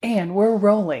And we're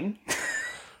rolling.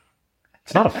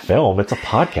 It's not a film, it's a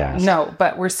podcast. No,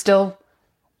 but we're still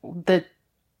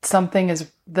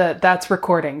that's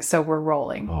recording, so we're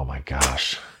rolling. Oh my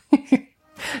gosh.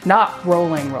 Not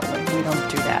rolling. We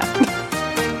don't do that.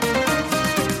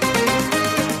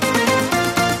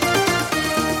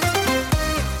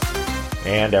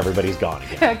 And everybody's gone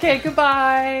again. Okay,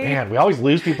 goodbye. Man, we always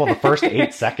lose people in the first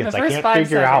 8 seconds. I can't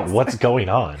figure out what's going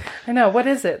on. I know. What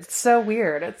is it? It's so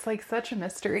weird. It's like such a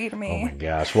mystery to me. Oh my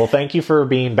gosh. Well, thank you for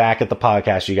being back at the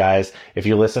podcast, you guys. If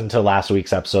you listened to last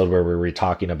week's episode where we were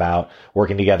talking about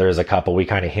working together as a couple, we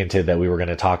kind of hinted that we were going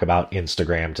to talk about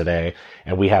Instagram today.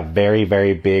 And we have very,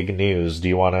 very big news. Do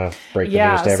you want to break the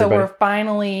news to everybody? So we're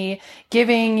finally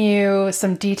giving you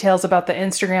some details about the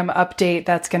Instagram update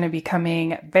that's going to be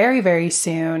coming very, very soon.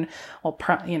 Well,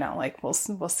 we'll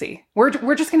see. We're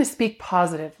just going to speak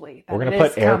positively. We're going to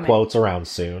put air quotes around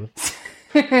soon.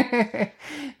 Timeline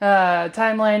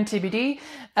TBD.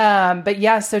 But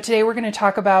yeah, so today we're going to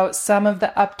talk about some of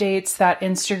the updates that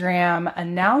Instagram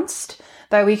announced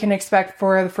that we can expect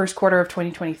for the first quarter of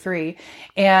 2023.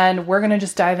 And we're going to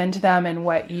just dive into them and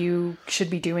what you should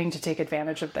be doing to take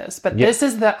advantage of this. But This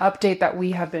is the update that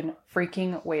we have been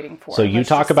freaking waiting for. So you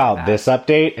talk about this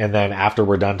update, and then after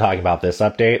we're done talking about this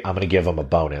update, I'm going to give them a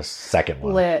bonus second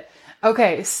one. Lit.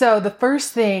 Okay, so the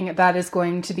first thing that is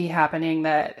going to be happening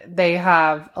that they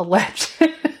have alleged...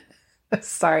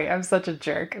 Sorry, I'm such a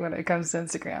jerk when it comes to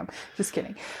Instagram. Just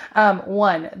kidding.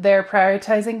 One, they're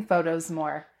prioritizing photos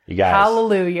more. You guys,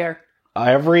 hallelujah.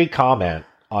 Every comment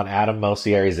on Adam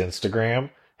Mosieri's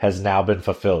Instagram has now been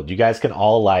fulfilled. You guys can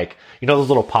all those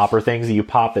little popper things that you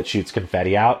pop that shoots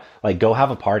confetti out? Go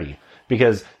have a party.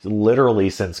 Because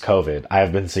literally since COVID,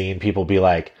 I've been seeing people be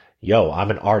like, yo, I'm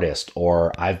an artist,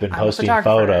 or I've been posting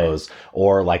photos,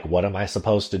 or what am I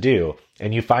supposed to do?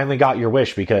 And you finally got your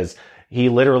wish because he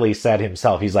literally said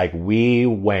himself, he's like, we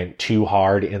went too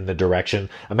hard in the direction.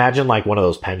 Imagine one of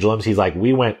those pendulums. He's like,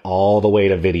 we went all the way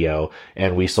to video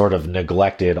and we sort of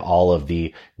neglected all of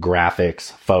the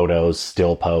graphics, photos,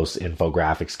 still posts,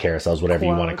 infographics, carousels, whatever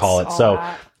you want to call it. So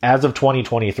as of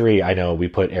 2023, I know we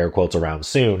put air quotes around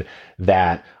soon,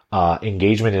 that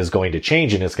engagement is going to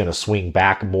change and it's going to swing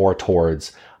back more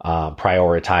towards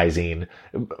prioritizing.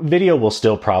 Video will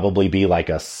still probably be a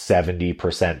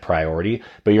 70% priority,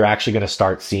 but you're actually going to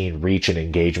start seeing reach and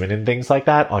engagement and things like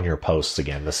that on your posts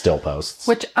again, the still posts.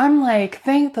 Which I'm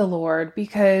thank the Lord,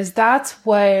 because that's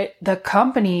what the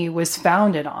company was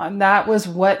founded on. That was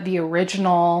what the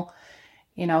original,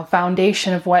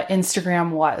 foundation of what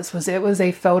Instagram was it was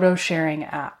a photo sharing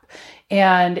app.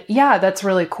 And yeah, that's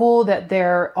really cool that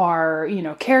there are,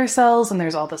 carousels and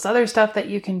there's all this other stuff that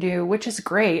you can do, which is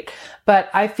great. But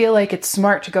I feel like it's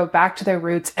smart to go back to their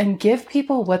roots and give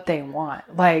people what they want.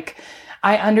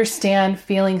 I understand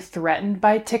feeling threatened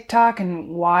by TikTok and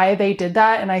why they did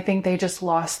that. And I think they just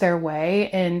lost their way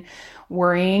in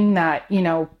worrying that,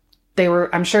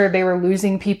 I'm sure they were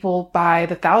losing people by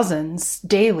the thousands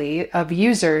daily of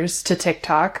users to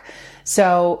TikTok.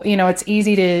 So, it's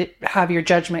easy to have your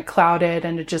judgment clouded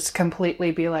and to just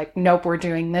completely be like, nope, we're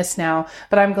doing this now.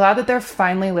 But I'm glad that they're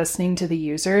finally listening to the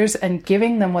users and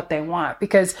giving them what they want.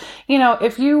 Because,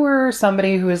 if you were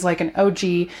somebody who is an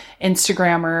OG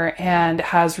Instagrammer and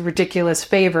has ridiculous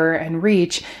favor and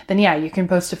reach, then yeah, you can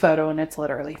post a photo and it's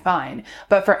literally fine.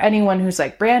 But for anyone who's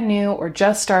brand new or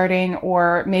just starting,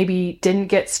 or maybe didn't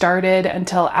get started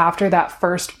until after that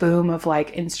first boom of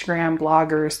Instagram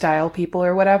blogger style people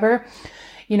or whatever,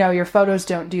 your photos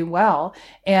don't do well.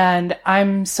 And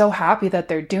I'm so happy that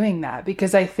they're doing that,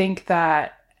 because I think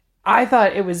that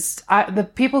the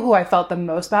people who I felt the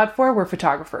most bad for were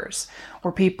photographers,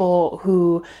 or people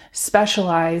who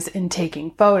specialize in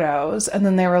taking photos. And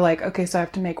then they were like, okay, so I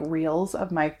have to make reels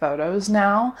of my photos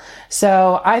now.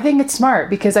 So I think it's smart,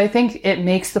 because I think it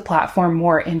makes the platform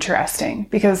more interesting,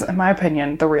 because in my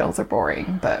opinion, the reels are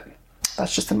boring, but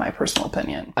that's just in my personal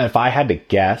opinion. If I had to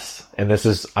guess, and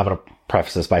I'm going to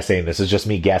preface this by saying this is just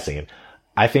me guessing,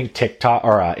 I think TikTok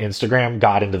or Instagram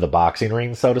got into the boxing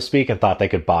ring, so to speak, and thought they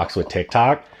could box with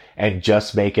TikTok and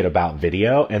just make it about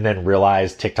video, and then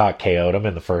realized TikTok KO'd them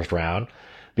in the first round.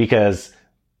 Because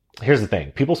here's the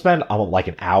thing. People spend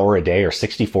an hour a day or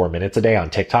 64 minutes a day on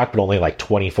TikTok, but only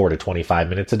 24 to 25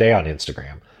 minutes a day on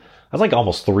Instagram. That's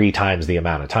almost 3 times the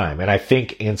amount of time. And I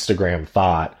think Instagram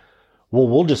thought, well,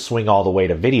 we'll just swing all the way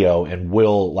to video and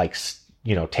we'll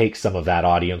take some of that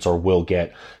audience, or we'll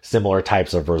get similar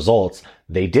types of results.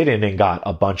 They didn't, and got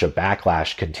a bunch of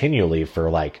backlash continually for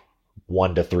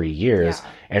 1 to 3 years,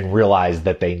 and realized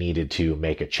that they needed to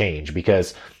make a change.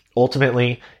 Because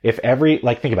ultimately, if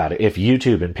think about it, if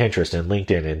YouTube and Pinterest and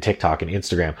LinkedIn and TikTok and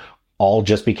Instagram all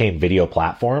just became video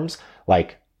platforms,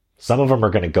 like some of them are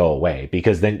going to go away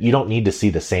because then you don't need to see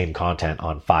the same content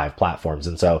on 5 platforms.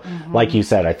 And so, like you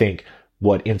said, I think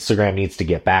what Instagram needs to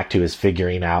get back to is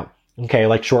figuring out, okay,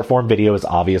 like short form video is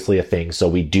obviously a thing. So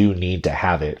we do need to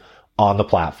have it on the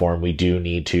platform. We do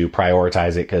need to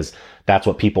prioritize it because that's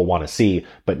what people want to see,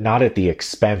 but not at the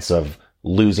expense of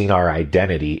losing our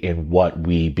identity in what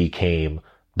we became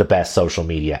the best social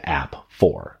media app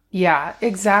for. Yeah,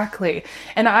 exactly.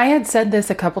 And I had said this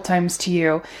a couple times to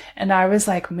you, and I was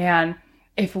like, man,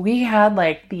 if we had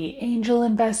like the angel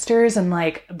investors and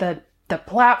like the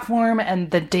platform and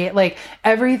the date, like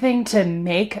everything to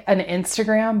make an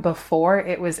Instagram before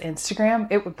it was Instagram,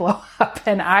 it would blow up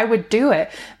and I would do it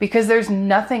because there's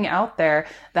nothing out there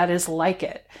that is like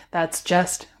it. That's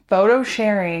just photo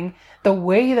sharing the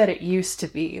way that it used to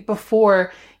be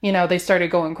before, you know, they started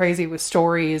going crazy with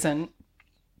stories and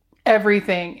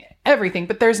everything,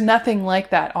 but there's nothing like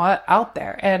that out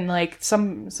there. And like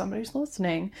somebody's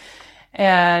listening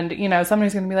and, you know,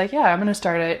 somebody's going to be like, yeah, I'm going to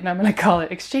start it and I'm going to call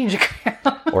it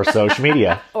Exchangegram or social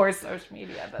media. Or social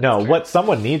media. No, what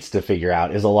someone needs to figure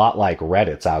out is a lot like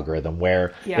Reddit's algorithm,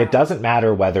 where it doesn't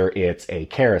matter whether it's a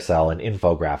carousel, an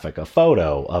infographic, a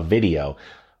photo, a video.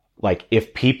 Like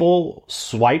if people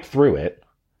swipe through it,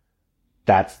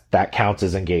 that counts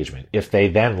as engagement. If they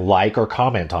then like or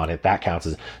comment on it, that counts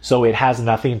as, so it has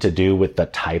nothing to do with the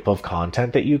type of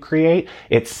content that you create.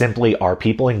 It's simply, are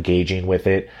people engaging with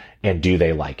it and do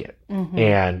they like it?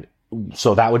 And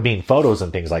so that would mean photos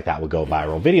and things like that would go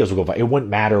viral. Videos would go viral. It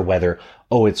wouldn't matter whether,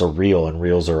 it's a reel and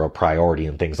reels are a priority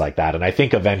and things like that. And I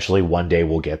think eventually one day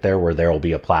we'll get there where there will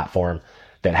be a platform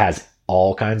that has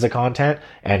all kinds of content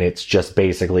and it's just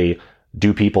basically,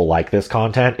 do people like this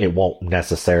content? It won't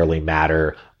necessarily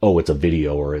matter, it's a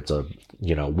video or it's a,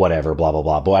 you know, whatever, blah, blah,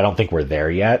 blah. But I don't think we're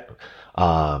there yet.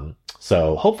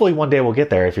 So hopefully one day we'll get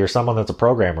there. If you're someone that's a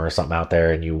programmer or something out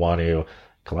there and you want to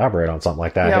collaborate on something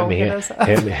like that,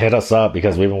 hit us up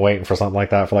because we've been waiting for something like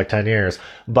that for like 10 years.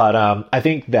 But I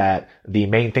think that the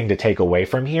main thing to take away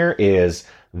from here is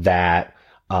that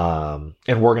and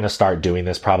we're going to start doing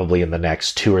this probably in the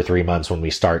next 2 or 3 months when we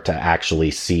start to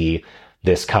actually see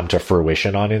this come to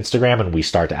fruition on Instagram and we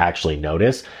start to actually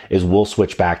notice, is we'll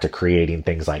switch back to creating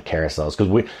things like carousels. Cause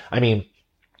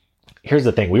here's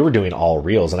the thing. We were doing all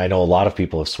reels and I know a lot of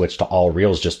people have switched to all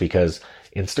reels just because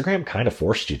Instagram kind of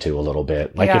forced you to a little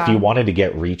bit. Like if you wanted to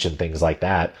get reach and things like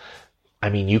that,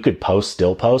 you could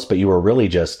still post, but you were really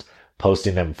just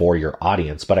posting them for your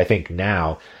audience. But I think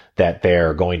now that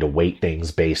they're going to weight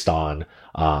things based on,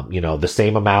 the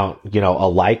same amount, a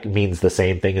like means the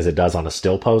same thing as it does on a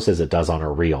still post as it does on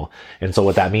a reel. And so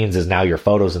what that means is now your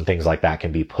photos and things like that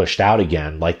can be pushed out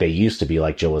again, like they used to be,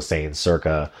 like Jill was saying,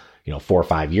 circa, 4 or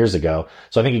 5 years ago.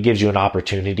 So I think it gives you an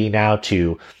opportunity now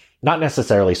to not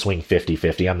necessarily swing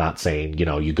 50-50. I'm not saying,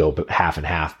 you go half and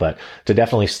half, but to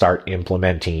definitely start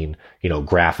implementing,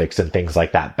 graphics and things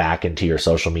like that back into your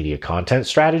social media content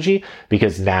strategy,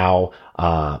 because now,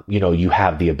 you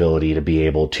have the ability to be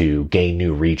able to gain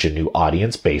new reach and new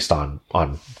audience based on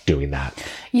doing that.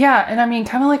 Yeah. And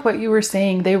kind of like what you were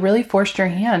saying, they really forced your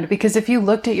hand, because if you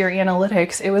looked at your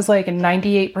analytics, it was like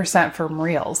 98% from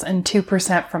reels and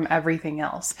 2% from everything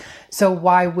else. So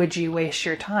why would you waste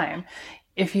your time?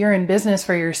 If you're in business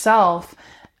for yourself,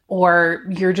 or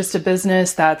you're just a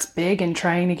business that's big and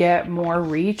trying to get more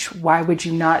reach, why would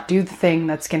you not do the thing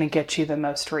that's going to get you the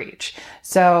most reach?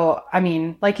 So,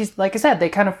 like I said, they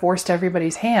kind of forced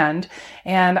everybody's hand,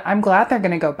 and I'm glad they're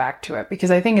going to go back to it,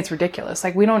 because I think it's ridiculous.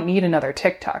 Like, we don't need another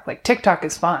TikTok. Like, TikTok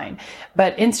is fine,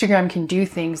 but Instagram can do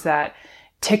things that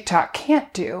TikTok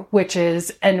can't do,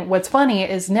 and what's funny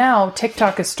is now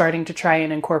TikTok is starting to try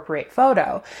and incorporate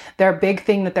photo. Their big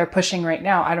thing that they're pushing right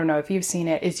now, I don't know if you've seen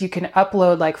it, is you can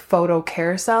upload like photo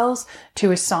carousels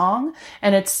to a song,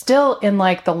 and it's still in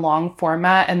like the long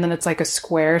format, and then it's like a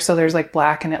square, so there's like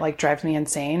black, and it like drives me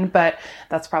insane, but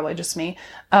that's probably just me.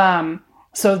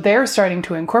 So they're starting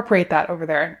to incorporate that over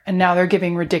there, and now they're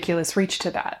giving ridiculous reach to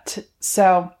that.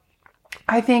 So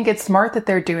I think it's smart that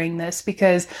they're doing this,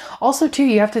 because also too,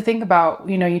 you have to think about,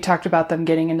 you talked about them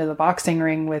getting into the boxing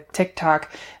ring with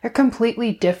TikTok. They're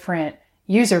completely different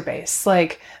user base.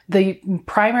 Like, the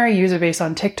primary user base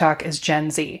on TikTok is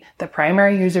Gen Z. The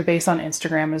primary user base on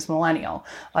Instagram is millennial.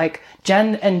 Like,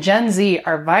 Gen Z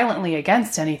are violently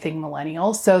against anything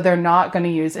millennial, so they're not going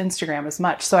to use Instagram as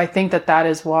much. So I think that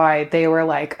is why they were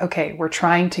like, okay, we're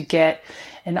trying to get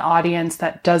an audience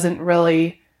that doesn't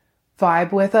really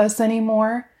vibe with us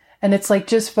anymore. And it's like,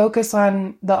 just focus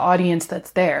on the audience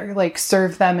that's there, like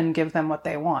serve them and give them what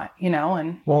they want,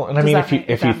 and if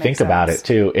you think about it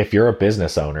too, if you're a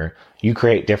business owner, you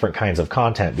create different kinds of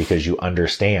content because you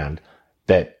understand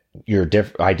that your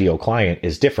ideal client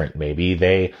is different. Maybe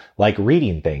they like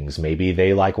reading things. Maybe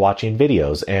they like watching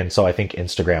videos. And so I think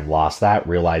Instagram lost that,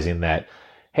 realizing that,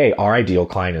 hey, our ideal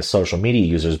client is social media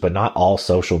users, but not all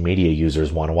social media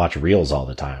users want to watch reels all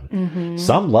the time.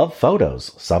 Some love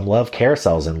photos. Some love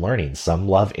carousels and learning. Some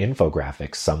love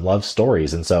infographics. Some love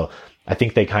stories. And so I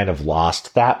think they kind of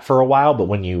lost that for a while. But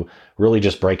when you really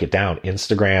just break it down,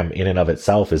 Instagram in and of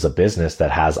itself is a business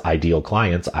that has ideal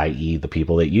clients, i.e. the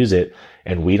people that use it.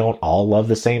 And we don't all love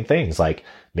the same things. Like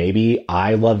maybe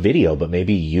I love video, but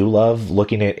maybe you love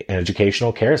looking at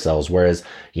educational carousels. Whereas,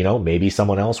 maybe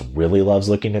someone else really loves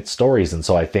looking at stories. And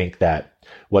so I think that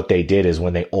what they did is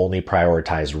when they only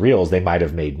prioritized reels, they might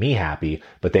have made me happy,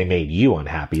 but they made you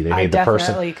unhappy. They made the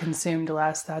person definitely consumed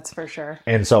less. That's for sure.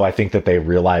 And so I think that they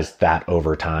realized that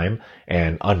over time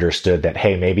and understood that,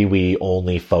 hey, maybe we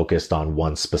only focused on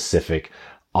one specific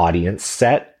audience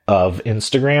set of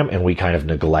Instagram and we kind of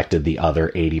neglected the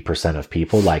other 80% of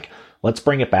people. Like, let's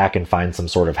bring it back and find some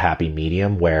sort of happy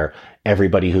medium where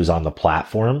everybody who's on the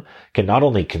platform can not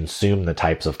only consume the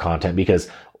types of content, because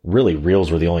really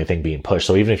reels were the only thing being pushed.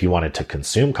 So even if you wanted to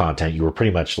consume content, you were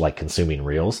pretty much like consuming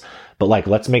reels, but like,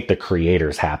 let's make the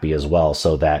creators happy as well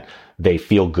so that they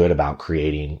feel good about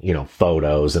creating,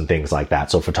 photos and things like that.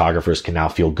 So photographers can now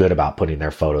feel good about putting their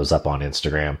photos up on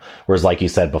Instagram. Whereas like you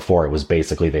said before, it was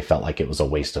basically, they felt like it was a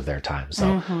waste of their time.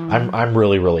 So I'm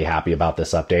really, really happy about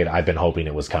this update. I've been hoping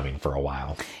it was coming for a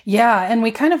while. Yeah. And we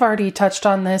kind of already touched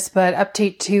on this, but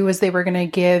update 2 was they were going to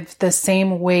give the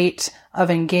same weight of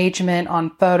engagement on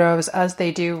photos as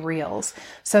they do reels.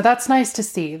 So that's nice to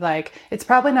see. Like, it's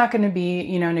probably not going to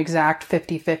be, an exact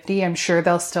 50-50. I'm sure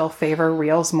they'll still favor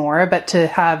reels more, but to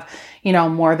have,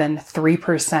 more than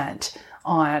 3%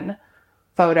 on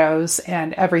photos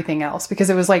and everything else, because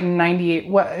it was like 98,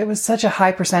 it was such a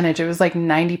high percentage. It was like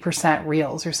 90%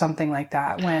 reels or something like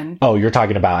that when. Oh,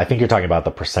 I think you're talking about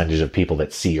the percentage of people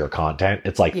that see your content.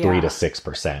 It's like 3 to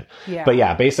 6%. Yeah. But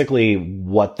yeah, basically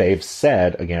what they've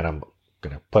said, again, I'm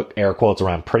going to put air quotes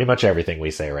around pretty much everything we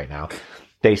say right now.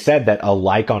 They said that a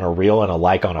like on a reel and a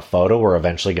like on a photo are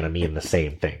eventually going to mean the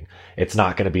same thing. It's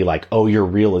not going to be like, oh, your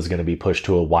reel is going to be pushed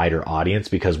to a wider audience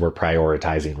because we're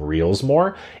prioritizing reels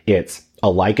more. It's a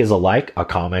like is a like, a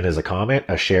comment is a comment,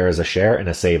 a share is a share, and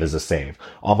a save is a save.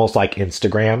 Almost like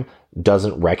Instagram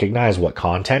doesn't recognize what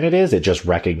content it is. It just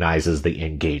recognizes the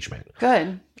engagement.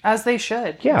 Good. As they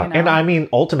should. Yeah. And I mean,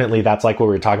 ultimately, that's like what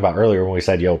we were talking about earlier when we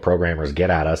said, programmers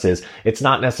get at us, is it's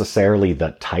not necessarily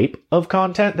the type of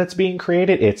content that's being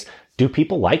created. It's, do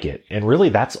people like it? And really,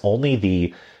 that's only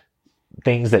the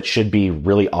things that should be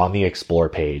really on the explore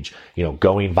page,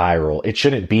 going viral. It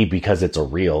shouldn't be because it's a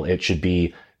reel. It should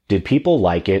be, did people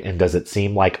like it? And does it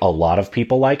seem like a lot of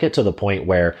people like it to the point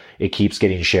where it keeps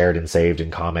getting shared and saved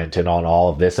and commented on all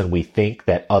of this? And we think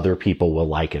that other people will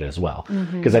like it as well.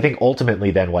 Because I think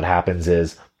ultimately then what happens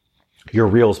is your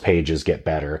reels pages get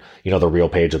better. The reel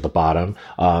page at the bottom,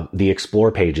 the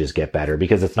explore pages get better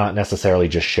because it's not necessarily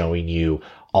just showing you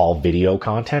all video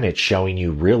content. It's showing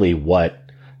you really what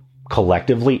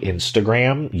collectively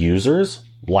Instagram users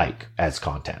like as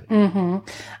content.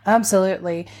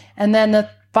 Absolutely. And then the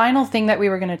final thing that we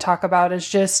were going to talk about is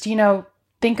just,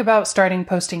 think about starting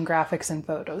posting graphics and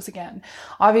photos again.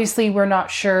 Obviously, we're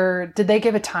not sure. Did they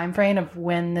give a time frame of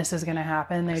when this is going to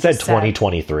happen? They said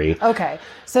 2023. Okay.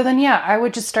 So then, I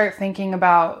would just start thinking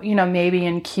about, maybe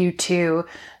in Q2,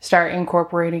 start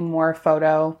incorporating more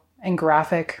photo and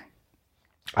graphic.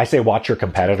 I say watch your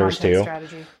competitors too.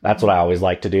 Strategy. That's what I always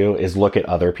like to do, is look at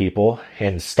other people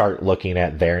and start looking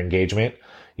at their engagement.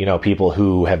 People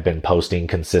who have been posting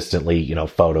consistently,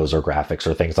 photos or graphics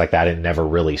or things like that and never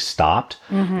really stopped.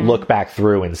 Look back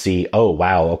through and see, oh,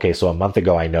 wow. Okay. So a month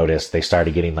ago, I noticed they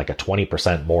started getting like a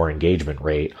 20% more engagement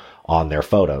rate on their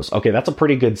photos. Okay. That's a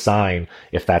pretty good sign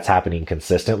if that's happening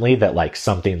consistently, that like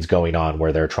something's going on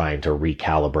where they're trying to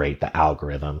recalibrate the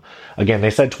algorithm. Again,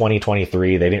 they said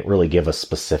 2023. They didn't really give a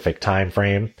specific time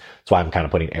frame. That's why I'm kind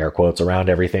of putting air quotes around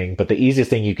everything. But the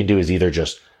easiest thing you can do is either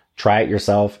just try it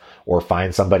yourself or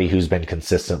find somebody who's been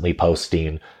consistently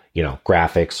posting,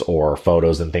 graphics or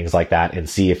photos and things like that, and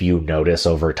see if you notice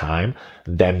over time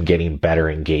them getting better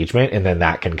engagement. And then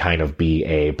that can kind of be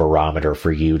a barometer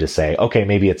for you to say, okay,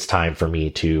 maybe it's time for me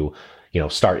to,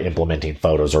 start implementing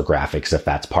photos or graphics if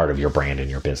that's part of your brand and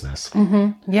your business.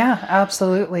 Yeah,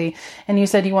 absolutely. And you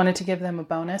said you wanted to give them a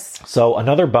bonus. So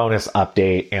another bonus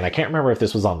update, and I can't remember if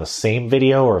this was on the same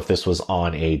video or if this was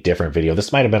on a different video.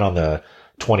 This might have been on the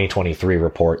 2023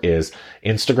 report, is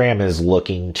Instagram is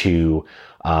looking to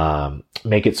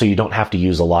make it so you don't have to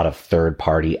use a lot of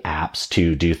third-party apps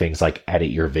to do things like edit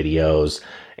your videos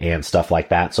and stuff like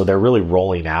that. So they're really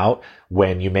rolling out,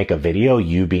 when you make a video,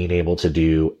 you being able to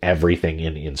do everything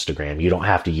in Instagram. You don't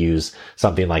have to use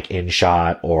something like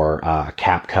InShot or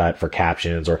CapCut for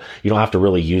captions, or you don't have to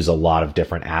really use a lot of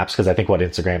different apps. Because I think what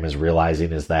Instagram is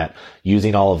realizing is that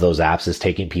using all of those apps is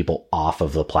taking people off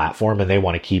of the platform, and they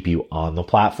want to keep you on the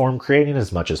platform creating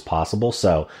as much as possible.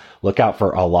 So look out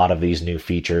for a lot of these new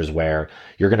features where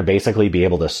you're going to basically be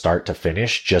able to start to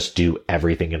finish, just do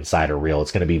everything inside a reel.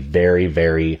 It's going to be very,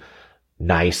 very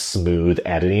nice, smooth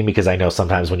editing, because I know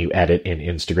sometimes when you edit in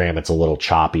Instagram, it's a little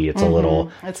choppy. It's a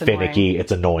little finicky. Annoying.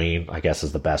 It's annoying, I guess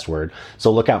is the best word.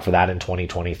 So look out for that in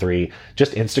 2023.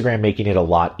 Just Instagram making it a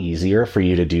lot easier for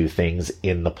you to do things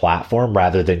in the platform,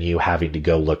 rather than you having to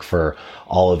go look for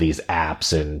all of these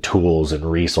apps and tools and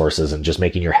resources and just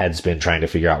making your head spin trying to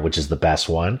figure out which is the best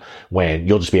one, when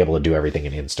you'll just be able to do everything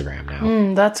in Instagram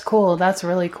now. That's cool. That's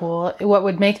really cool. What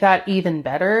would make that even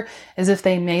better is if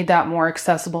they made that more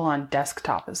accessible on desktop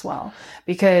as well,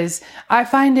 because I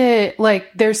find it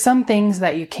like there's some things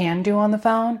that you can do on the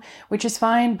phone, which is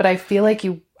fine, but I feel like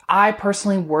I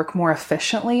personally work more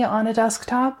efficiently on a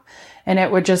desktop, and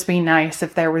it would just be nice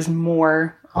if there was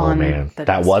more on the desktop.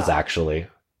 That was actually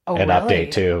an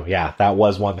update too. Yeah, that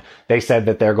was one. They said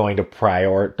that they're going to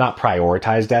not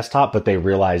prioritize desktop, but they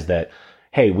realized that,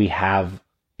 hey, we have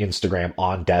Instagram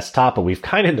on desktop, but we've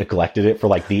kind of neglected it for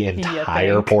like the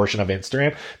entire portion of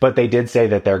Instagram. But they did say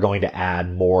that they're going to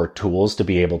add more tools to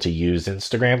be able to use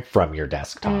Instagram from your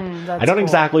desktop. I don't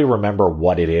exactly remember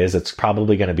what it is. It's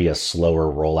probably going to be a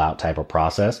slower rollout type of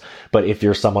process. But if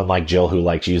you're someone like Jill who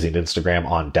likes using Instagram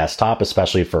on desktop,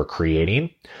 especially for creating,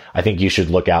 I think you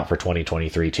should look out for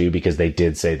 2023 too, because they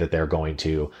did say that they're going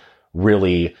to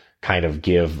really kind of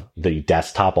give the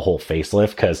desktop a whole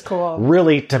facelift. Because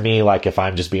really, to me, like, if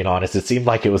I'm just being honest, it seemed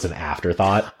like it was an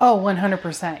afterthought. Oh,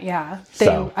 100%. Yeah.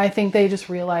 I think they just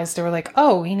realized, they were like,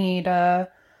 oh, we need a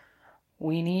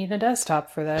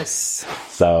desktop for this.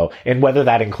 So, and whether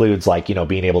that includes like,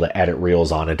 being able to edit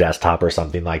reels on a desktop or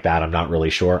something like that, I'm not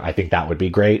really sure. I think that would be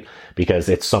great, because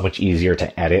it's so much easier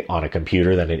to edit on a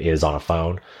computer than it is on a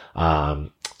phone.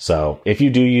 So if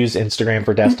you do use Instagram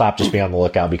for desktop, just be on the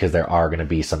lookout, because there are going to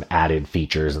be some added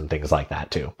features and things like that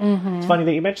too. It's funny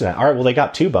that you mentioned that. All right. Well, they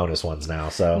got 2 bonus ones now.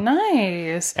 So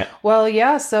nice. Well,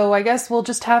 yeah. So I guess we'll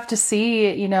just have to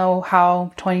see,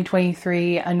 how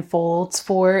 2023 unfolds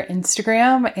for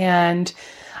Instagram. And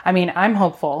I mean, I'm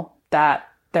hopeful that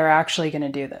they're actually going to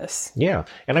do this. Yeah.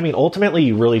 And I mean, ultimately,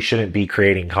 you really shouldn't be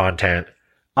creating content.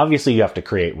 Obviously, you have to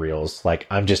create reels. Like,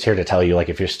 I'm just here to tell you, like,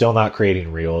 if you're still not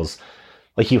creating reels,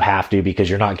 like, you have to, because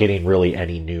you're not getting really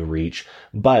any new reach.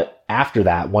 But after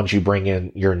that, once you bring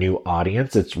in your new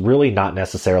audience, it's really not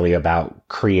necessarily about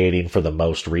creating for the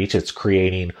most reach. It's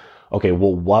creating, okay,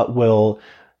 well, what will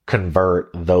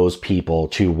convert those people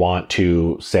to want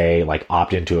to, say, like,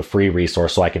 opt into a free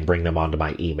resource so I can bring them onto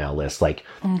my email list. Like,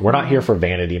 we're not here for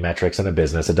vanity metrics in a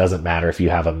business. It doesn't matter if you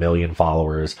have 1 million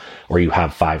followers or you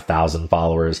have 5,000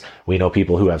 followers. We know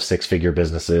people who have 6-figure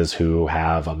businesses who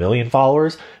have 1 million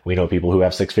followers. We know people who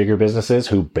have 6-figure businesses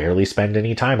who barely spend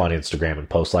any time on Instagram and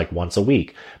post like once a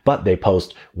week, but they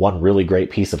post one really great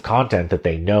piece of content that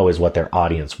they know is what their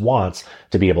audience wants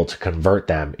to be able to convert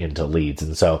them into leads.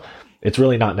 And so it's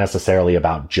really not necessarily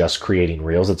about just creating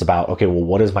reels. It's about, okay, well,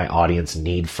 what does my audience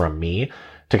need from me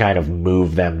to kind of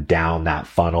move them down that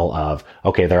funnel of,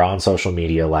 okay, they're on social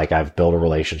media, like, I've built a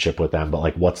relationship with them, but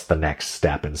like, what's the next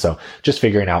step? And so just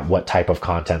figuring out what type of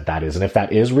content that is. And if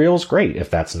that is reels, great. If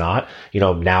that's not,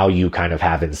 now you kind of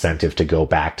have incentive to go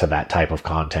back to that type of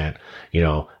content,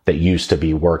 that used to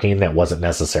be working, that wasn't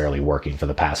necessarily working for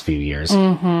the past few years.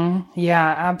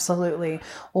 Yeah, absolutely.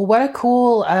 Well, what a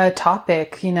cool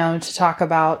topic, to talk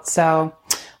about. So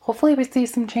hopefully we see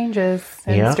some changes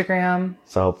in Instagram.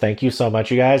 So thank you so much,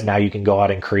 you guys. Now you can go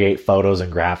out and create photos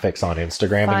and graphics on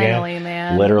Instagram again. Finally,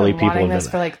 man. Literally, people have been this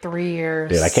for like 3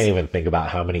 years. Dude, I can't even think about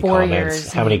how many 4 comments,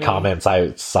 years, how many comments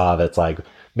I saw that's like,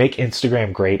 make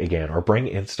Instagram great again, or bring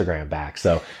Instagram back.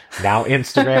 So now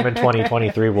Instagram in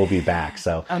 2023 will be back.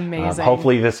 So amazing.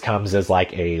 Hopefully this comes as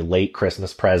like a late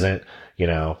Christmas present,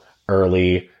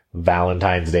 early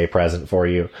Valentine's Day present for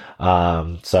you.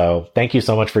 So thank you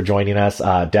so much for joining us.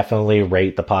 Definitely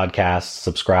rate the podcast,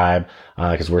 subscribe,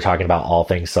 because we're talking about all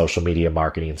things social media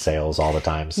marketing, sales all the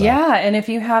time. So. Yeah. And if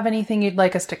you have anything you'd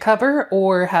like us to cover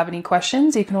or have any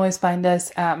questions, you can always find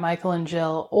us at Michael and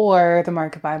Jill or the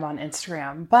Market Vibe on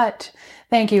Instagram. But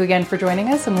thank you again for joining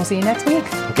us, and we'll see you next week.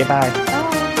 Okay. Bye.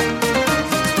 Bye.